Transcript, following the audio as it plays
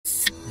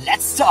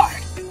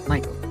start.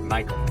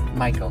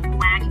 Michael.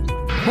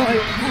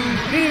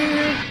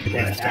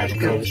 Best agile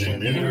coach in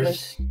the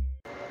universe.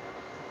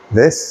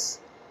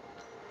 This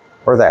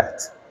or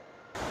that.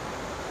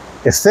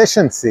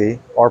 Efficiency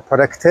or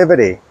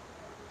productivity.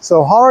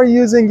 So how are you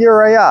using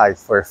your AI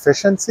for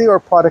efficiency or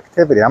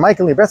productivity? I'm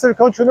Michael, best agile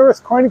coach in the universe,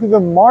 according to the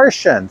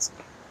Martians.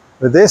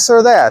 This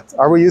or that.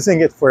 Are we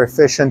using it for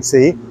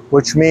efficiency,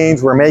 which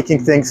means we're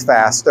making things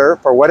faster?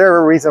 For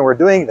whatever reason, we're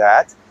doing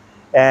that.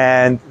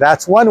 And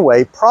that's one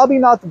way, probably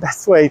not the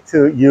best way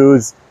to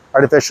use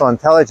artificial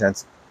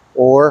intelligence.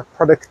 Or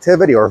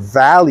productivity or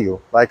value,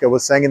 like I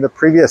was saying in the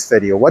previous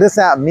video. What does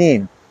that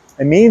mean?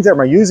 It means that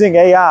we're using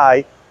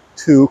AI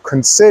to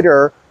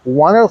consider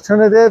one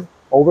alternative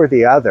over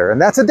the other.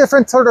 And that's a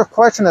different sort of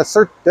question, a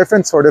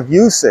different sort of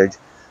usage.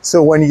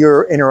 So when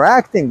you're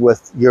interacting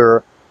with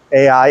your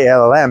AI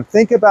LLM,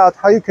 think about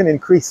how you can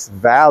increase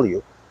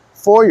value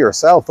for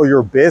yourself, for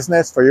your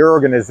business, for your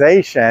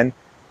organization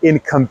in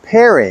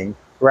comparing,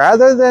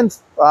 rather than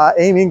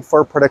aiming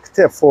for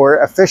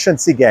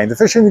efficiency gains.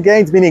 Efficiency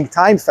gains meaning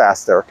time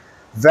faster.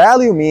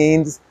 Value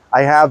means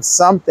I have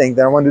something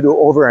that I want to do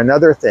over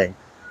another thing.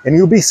 And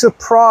you'll be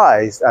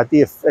surprised at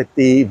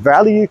the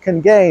value you can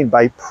gain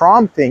by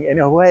prompting in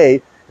a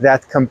way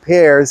that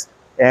compares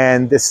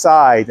and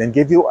decides and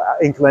give you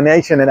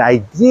inclination and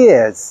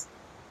ideas,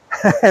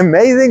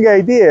 amazing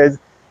ideas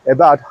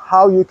about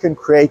how you can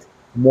create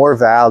more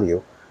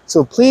value.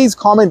 So please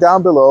comment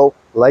down below,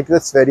 like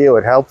this video,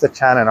 it helps the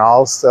channel, and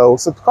also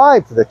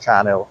subscribe to the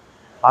channel.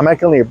 I'm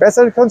Michael, best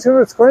agile coach in the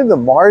universe, according to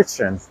the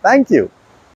Martians. Thank you.